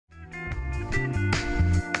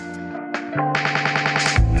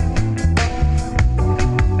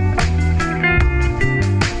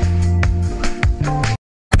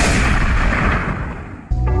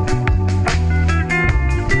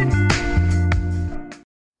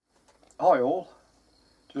Hi all,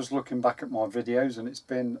 just looking back at my videos and it's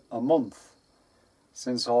been a month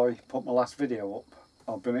since I put my last video up.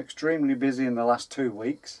 I've been extremely busy in the last 2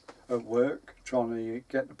 weeks at work trying to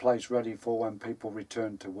get the place ready for when people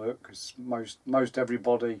return to work, because most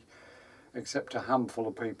everybody except a handful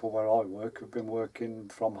of people where I work have been working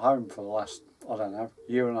from home for the last, I don't know,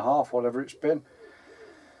 year and a half, whatever it's been.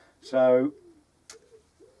 So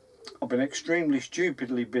I've been extremely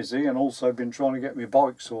stupidly busy and also been trying to get my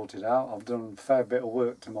bike sorted out. I've done a fair bit of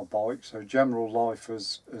work to my bike, so general life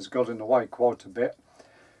has got in the way quite a bit.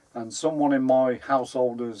 And someone in my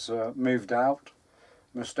household has moved out,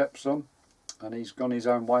 my stepson, and he's gone his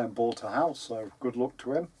own way and bought a house, so good luck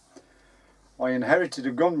to him. I inherited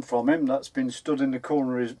a gun from him that's been stood in the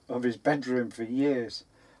corner of his bedroom for years.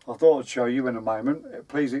 I thought I'd show you in a moment.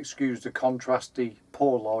 Please excuse the contrasty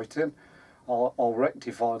poor lighting. I'll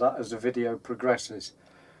rectify that as the video progresses.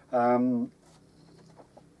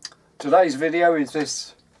 Today's video is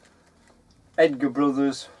this Edgar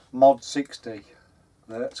Brothers mod.60.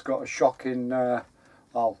 It's got a shocking,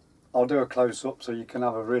 I'll do a close-up so you can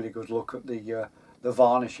have a really good look at the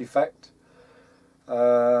varnish effect.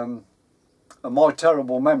 And my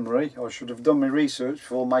terrible memory, I should have done my research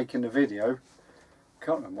before making the video.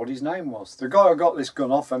 Can't remember what his name was. The guy I got this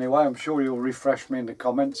gun off anyway, I'm sure he'll refresh me in the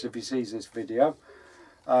comments if he sees this video.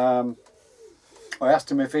 I asked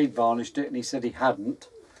him if he'd varnished it and he said he hadn't.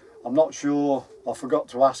 I'm not sure, I forgot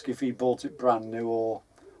to ask if he bought it brand new or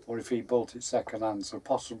if he bought it second hand, so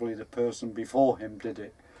possibly the person before him did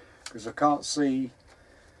it. Because I can't see,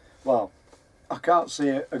 well, I can't see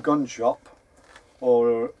a gun shop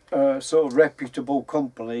or a sort of reputable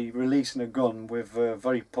company releasing a gun with a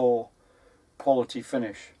very poor quality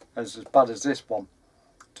finish as bad as this one.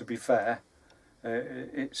 To be fair,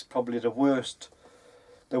 it's probably the worst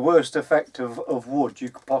effect of wood you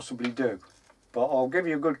could possibly do. But I'll give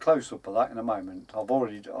you a good close-up of that in a moment. I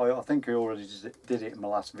think I already did it in my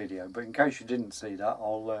last video, but in case you didn't see that,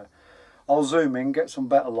 I'll zoom in, get some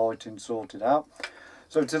better lighting sorted out.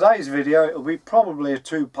 So today's video, it'll be probably a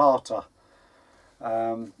two-parter.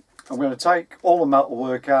 I'm going to take all the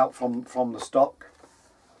metalwork out from the stock,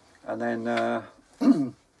 and then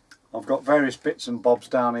I've got various bits and bobs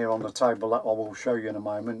down here on the table that I will show you in a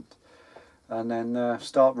moment, and then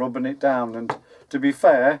start rubbing it down. And to be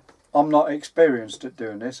fair, I'm not experienced at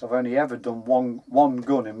doing this. I've only ever done one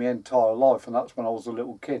gun in my entire life, and that's when I was a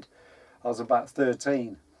little kid. I was about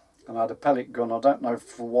 13 and I had a pellet gun. I don't know,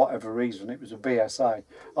 for whatever reason, it was a BSA.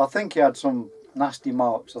 I think it had some nasty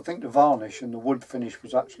marks. I think the varnish and the wood finish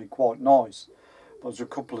was actually quite nice, but there's a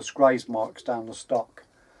couple of scraze marks down the stock.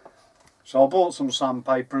 So I bought some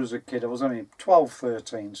sandpaper as a kid. I was only 12,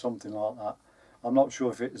 13, something like that. I'm not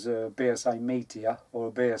sure if it was a BSA Meteor or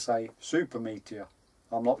a BSA Super Meteor.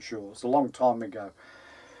 I'm not sure. It's a long time ago.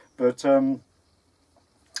 But I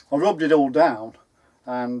rubbed it all down,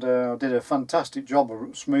 and I did a fantastic job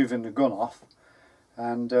of smoothing the gun off.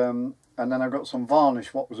 And then I got some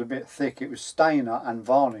varnish what was a bit thick. It was stainer and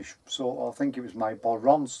varnish. I think it was made by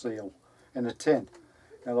Ronseal in a tin,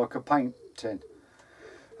 like a paint tin.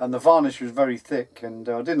 And the varnish was very thick, and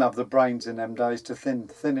I didn't have the brains in them days to thin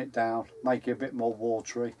it down, make it a bit more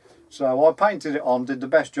watery. So I painted it on, did the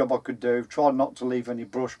best job I could do, tried not to leave any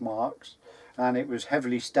brush marks, and it was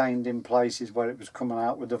heavily stained in places where it was coming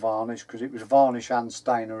out with the varnish, because it was varnish and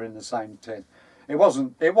stainer in the same tin. It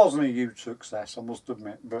wasn't a huge success, I must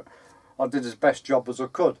admit, but I did as best job as I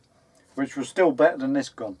could, which was still better than this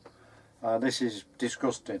gun. This is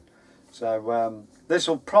disgusting. So this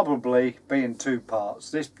will probably be in two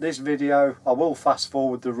parts. This video, I will fast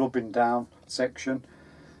forward the rubbing down section,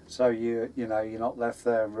 so you know you're not left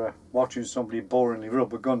there watching somebody boringly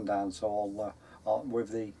rub a gun down. So I'll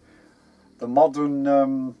with the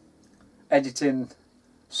modern editing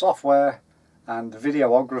software and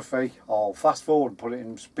videography, I'll fast forward and put it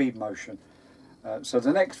in speed motion. So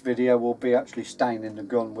the next video will be actually staining the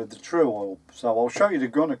gun with the Tru Oil. So I'll show you the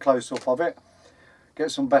gun, a close-up of it, get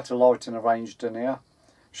some better lighting arranged in here,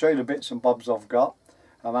 show you the bits and bobs I've got,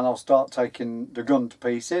 and then I'll start taking the gun to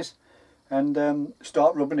pieces and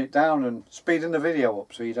start rubbing it down and speeding the video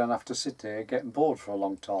up so you don't have to sit here getting bored for a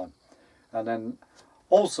long time. And then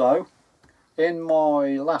also, in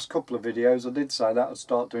my last couple of videos I did say that I'd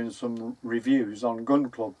start doing some reviews on gun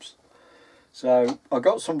clubs. So I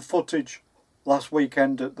got some footage last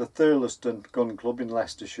weekend at the Thurleston Gun Club in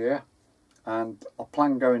Leicestershire, and I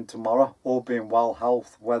plan going tomorrow, all being well,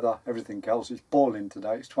 health, weather, everything else. It's boiling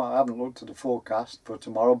today. I haven't looked at the forecast for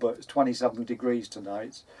tomorrow, but it's 27 degrees today.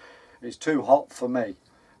 It's too hot for me.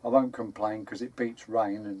 I won't complain because it beats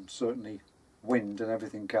rain and certainly wind and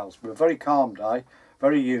everything else. But a very calm day,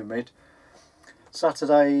 very humid.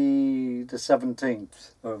 Saturday the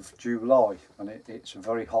 17th of July, and it's a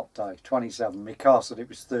very hot day, 27. My car said it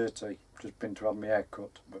was 30, just been to have my hair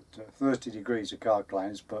cut, but 30 degrees the car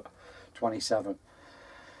claims, but 27.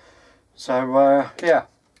 So yeah,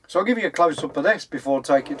 so I'll give you a close-up of this before I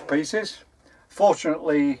take it to pieces.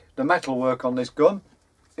 Fortunately, the metal work on this gun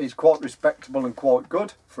is quite respectable and quite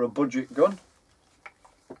good for a budget gun.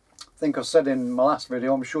 I think I said in my last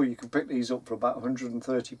video, I'm sure you can pick these up for about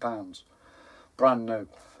 £130, brand new.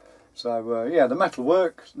 So yeah, the metal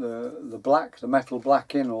work, the black, the metal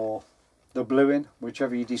blacking or the bluing,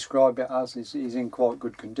 whichever you describe it as, is in quite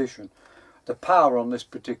good condition. The power on this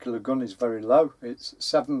particular gun is very low. It's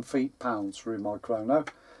 7 feet-pounds through my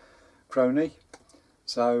chrony.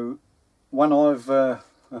 So when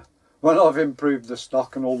I've improved the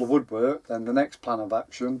stock and all the woodwork, then the next plan of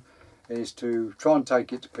action is to try and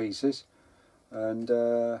take it to pieces and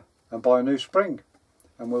buy a new spring,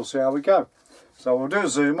 and we'll see how we go. So we'll do a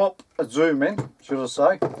zoom in, should I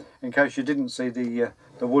say, in case you didn't see the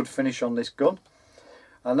wood finish on this gun.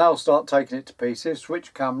 And I'll start taking it to pieces,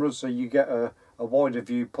 switch cameras so you get a wider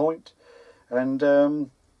viewpoint, and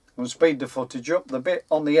speed the footage up. The bit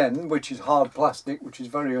on the end, which is hard plastic, which is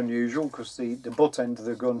very unusual because the butt end of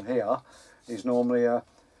the gun here is normally a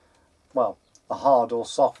hard or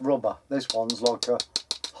soft rubber. This one's like a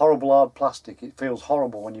horrible hard plastic. It feels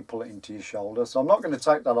horrible when you pull it into your shoulder. So I'm not going to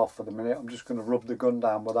take that off for the minute. I'm just going to rub the gun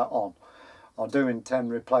down with that on. I do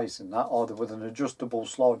intend replacing that either with an adjustable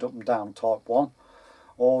slide up and down type one,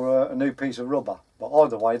 or a new piece of rubber, but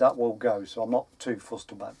either way that will go, so I'm not too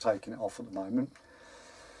fussed about taking it off at the moment.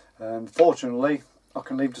 Fortunately I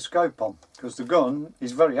can leave the scope on because the gun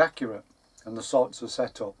is very accurate and the sights are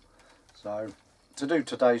set up, so to do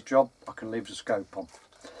today's job I can leave the scope on.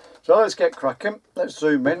 So let's get cracking, let's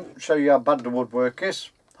zoom in, show you how bad the woodwork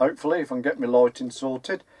is, hopefully, if I can get my lighting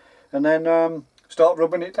sorted, and then start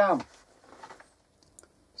rubbing it down.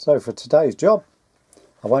 So for today's job,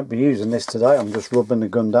 I won't be using this today, I'm just rubbing the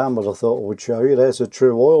gun down, but I thought I would show you. There's a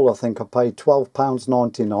Tru Oil. I think I paid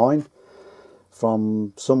 £12.99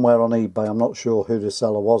 from somewhere on eBay. I'm not sure who the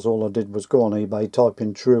seller was. All I did was go on eBay, type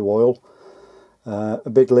in Tru Oil. A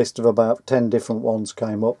big list of about 10 different ones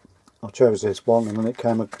came up. I chose this one and then it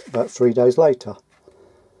came about 3 days later.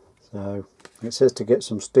 So it says to get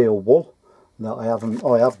some steel wool. That I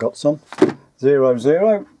have got some.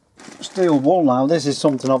 00 steel wool. Now this is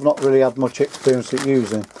something I've not really had much experience at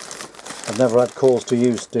using. I've never had cause to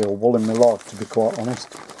use steel wool in my life, to be quite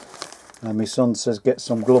honest. My son says get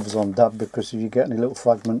some gloves on, Dad, because if you get any little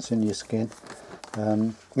fragments in your skin,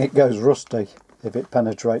 it goes rusty if it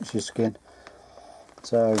penetrates your skin.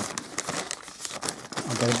 So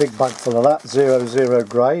I've got a big bag full of that, 00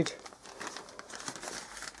 grade.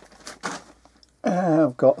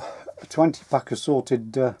 I've got a 20 pack of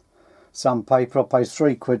sorted sandpaper. I paid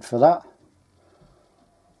 £3 for that,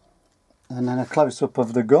 and then a close-up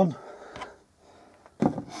of the gun.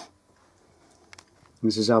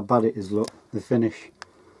 This is how bad it is, look, the finish.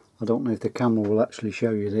 I don't know if the camera will actually show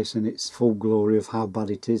you this in its full glory of how bad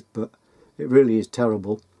it is, but it really is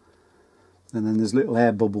terrible. And then there's little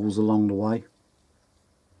air bubbles along the way.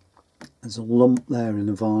 There's a lump there in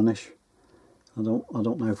the varnish. I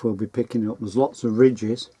don't know if we'll be picking it up. There's lots of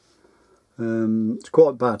ridges. It's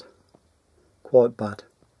quite bad. Quite bad.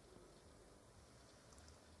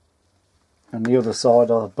 And the other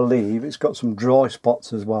side, I believe, it's got some dry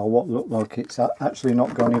spots as well, what look like it's actually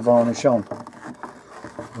not got any varnish on.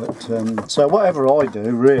 But so whatever I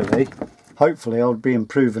do, really, hopefully I'll be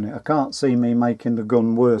improving it. I can't see me making the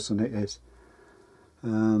gun worse than it is.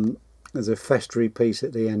 There's a festery piece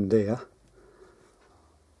at the end here.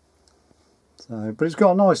 So, but it's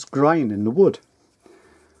got a nice grain in the wood.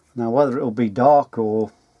 Now whether it'll be dark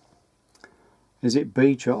or is it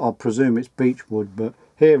beech, I presume it's beech wood, but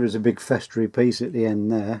here is a big festery piece at the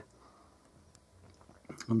end there.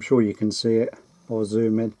 I'm sure you can see it. I'll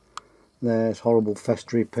zoom in. There's horrible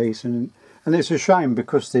festery piece, and it's a shame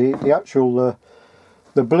because the actual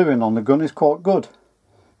the bluing on the gun is quite good.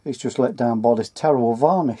 It's just let down by this terrible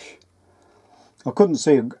varnish. I couldn't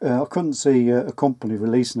see a company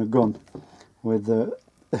releasing a gun with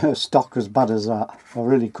stock as bad as that. I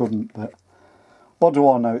really couldn't, but what do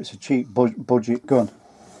I know, it's a cheap budget gun.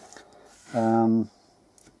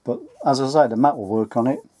 But as I say, the metal work on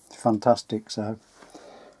it is fantastic. So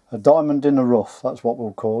a diamond in the rough, that's what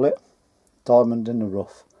we'll call it. Diamond in the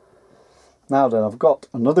rough. Now then, I've got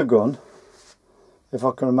another gun, if I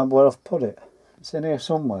can remember where I've put it. It's in here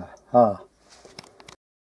somewhere.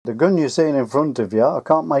 The gun you're seeing in front of you, I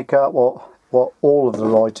can't make out what all of the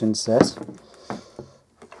writing says,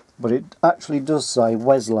 but it actually does say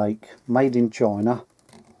Westlake, made in China,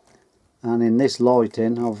 and in this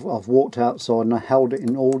lighting I've walked outside and I held it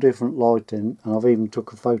in all different lighting, and I've even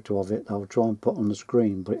took a photo of it. I'll try and put on the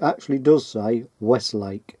screen, but it actually does say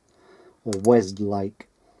Westlake or Westlake.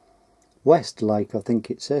 Westlake, I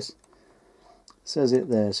think it says. It says it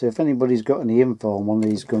there. So if anybody's got any info on one of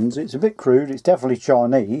these guns, it's a bit crude, it's definitely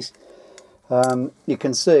Chinese. You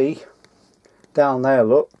can see down there,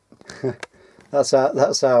 look, that's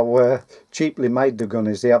how cheaply made the gun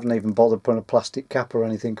is. They haven't even bothered putting a plastic cap or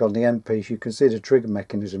anything on the end piece. You can see the trigger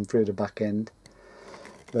mechanism through the back end,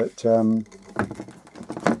 but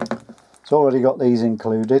it's already got these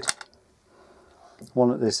included.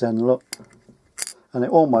 One at this end, look, and it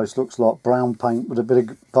almost looks like brown paint with a bit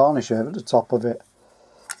of varnish over the top of it.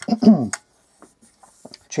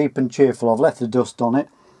 Cheap and cheerful. I've left the dust on it.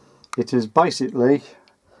 It is basically,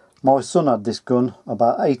 my son had this gun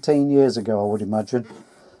about 18 years ago, I would imagine.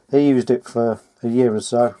 He used it for a year or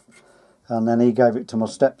so, and then he gave it to my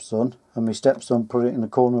stepson, and my stepson put it in the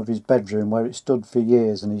corner of his bedroom where it stood for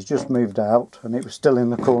years, and he's just moved out and it was still in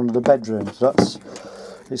the corner of the bedroom. So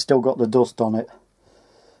it's still got the dust on it.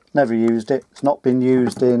 Never used it. It's not been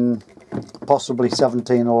used in possibly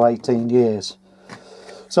 17 or 18 years.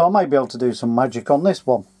 So I may be able to do some magic on this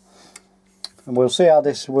one, and we'll see how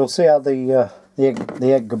the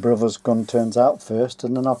Edgar Brothers gun turns out first,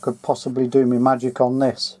 and then I could possibly do my magic on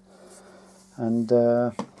this and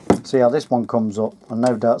see how this one comes up. And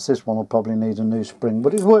no doubt this one will probably need a new spring,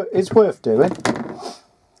 but it's worth doing.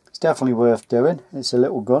 It's definitely worth doing. It's a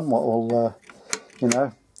little gun, what will you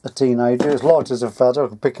know, a teenager, as light as a feather. I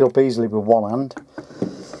can pick it up easily with one hand.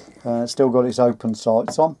 It's still got its open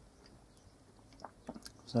sights on.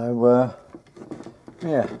 So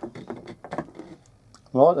yeah.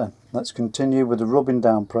 Right then, let's continue with the rubbing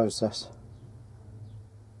down process.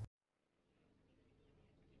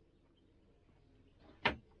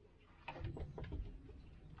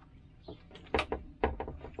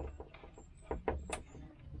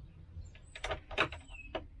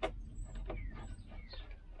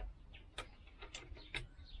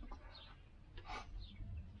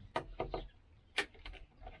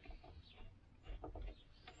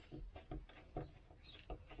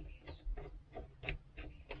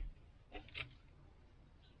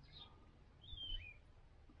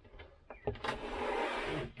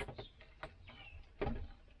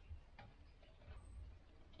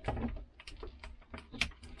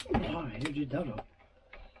 Who did that up?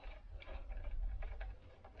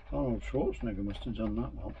 Arnold Schwarzenegger must have done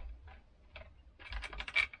that one.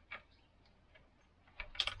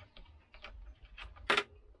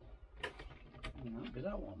 And that'd be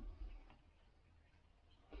that one.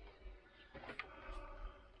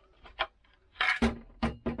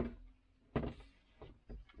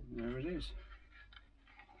 There it is.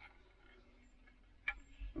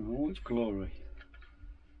 In all its glory.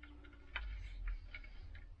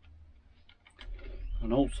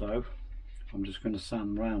 And also, I'm just going to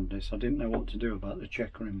sand round this. I didn't know what to do about the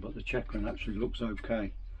checkering, but the checkering actually looks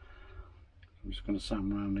okay. I'm just going to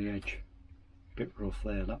sand round the edge. Bit rough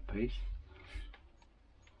there, that piece.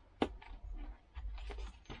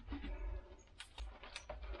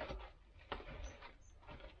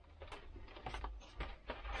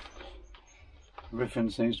 Everything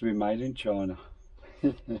seems to be made in China.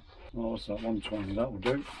 Oh, what's that, 120, that will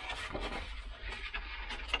do.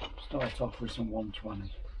 Start off with some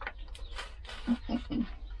 120.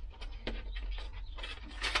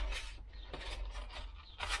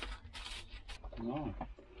 Right.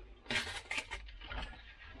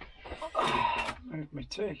 Move my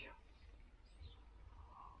tea.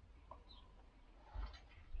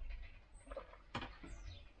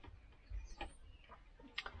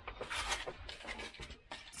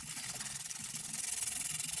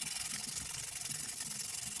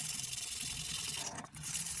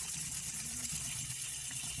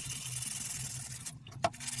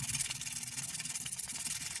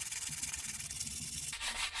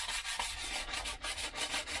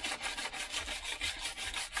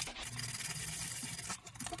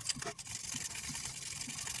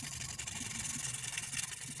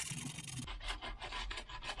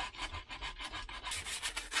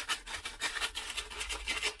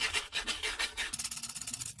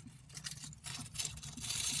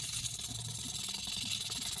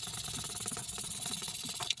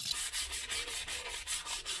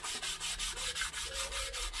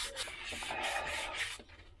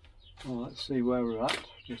 Well, let's see where we're at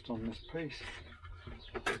just on this piece.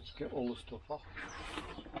 Let's get all the stuff off.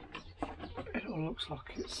 It all looks like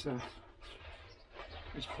it's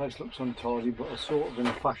this place looks untidy, but I'm sort of in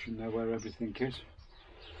a fashion there where everything is.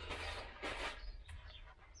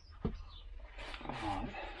 Alright,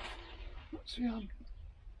 let's see how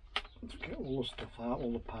Let's get all the stuff out,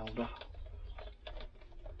 all the powder.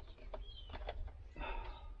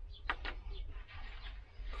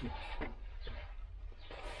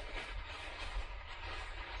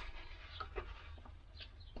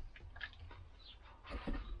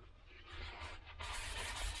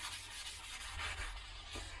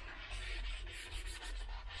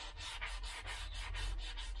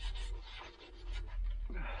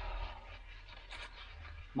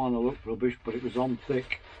 Mine will look rubbish, but it was on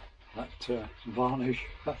thick, that varnish,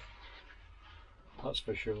 that's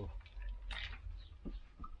for sure.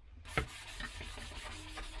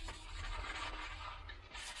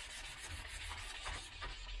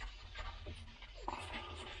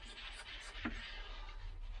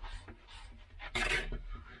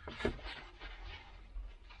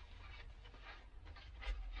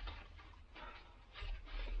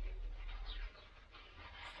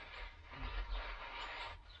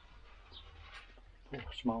 Oh,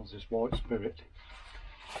 smells this white spirit.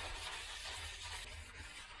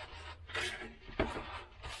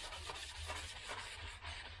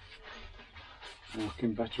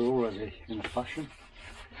 Looking better already in a fashion.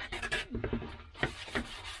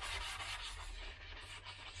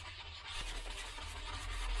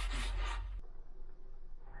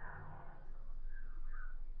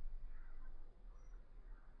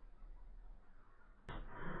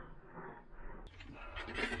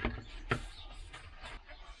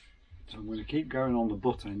 So I'm going to keep going on the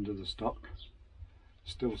butt end of the stock.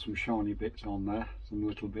 Still some shiny bits on there, some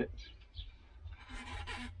little bits.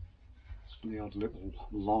 The odd little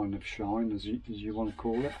line of shine, as you want to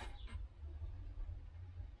call it.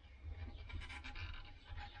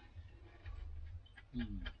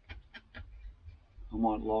 I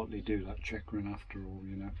might lightly do that checkering after all,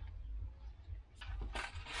 you know.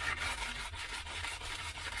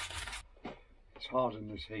 It's hard in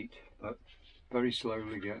this heat, but very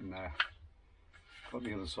slowly getting there. Got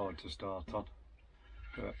the other side to start on,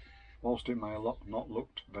 but whilst it may have not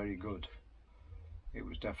looked very good, it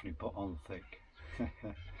was definitely put on thick.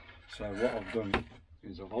 So what I've done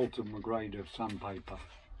is I've altered my grade of sandpaper.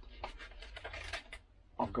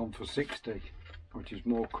 I've gone for 60, which is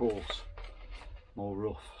more coarse, more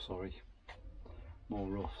rough, sorry, more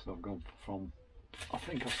rough. So I've gone from, I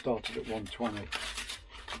think I started at 120.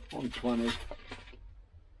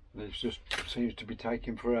 It just seems to be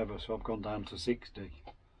taking forever, so I've gone down to 60,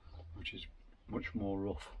 which is much more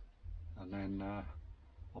rough, and then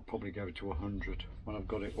I'll probably go to 100 when I've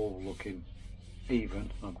got it all looking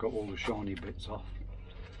even. I've got all the shiny bits off,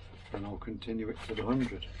 then I'll continue it to the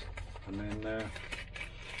 100, and then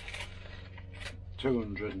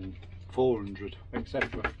 200 and 400, etc.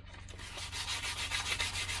 But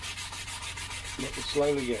we're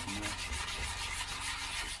slowly getting there.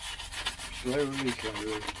 Slowly.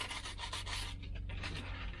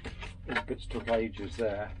 This bit's took ages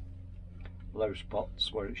there. Low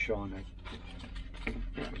spots where it's shiny.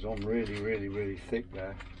 It was on really thick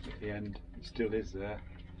there at the end. It still is there.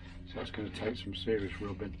 So it's going to take some serious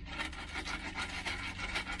rubbing.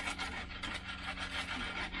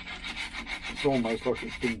 It's almost like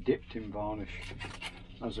it's been dipped in varnish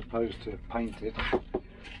as opposed to painted.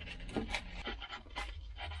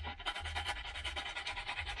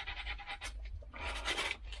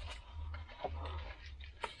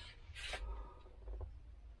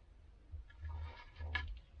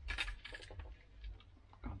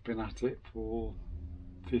 Been at it for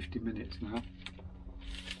 50 minutes now.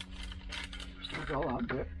 Still got that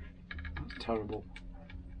bit. That's terrible.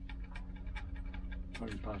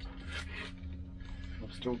 Very bad.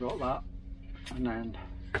 I've still got that, and then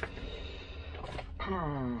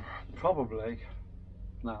probably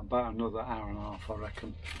now about another hour and a half, I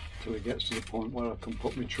reckon, till it gets to the point where I can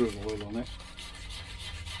put my Tru Oil on it.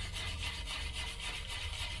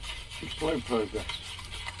 It's slow progress.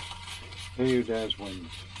 He who dares wins.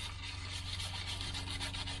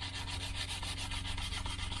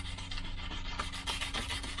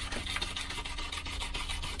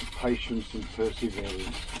 Patience and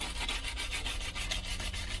perseverance.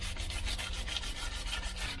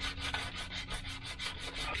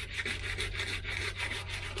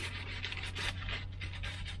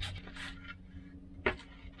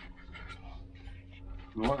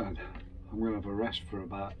 Right then, I'm going to have a rest for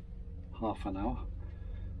about half an hour,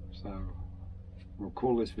 so we'll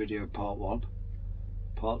call this video part 1.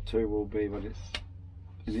 Part 2 will be when it's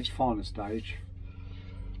in its final stage,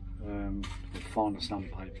 with finer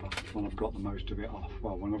sandpaper, when I've got the most of it off.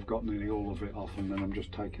 Well, when I've got nearly all of it off, and then I'm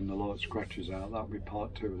just taking the light scratches out. That'll be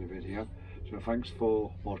part 2 of the video. So thanks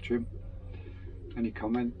for watching. Any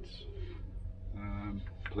comments,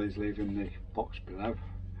 please leave in the box below.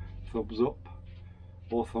 Thumbs up,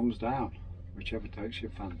 or thumbs down, whichever takes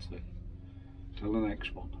your fancy. Till the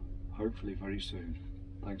next one, hopefully very soon.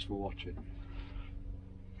 Thanks for watching.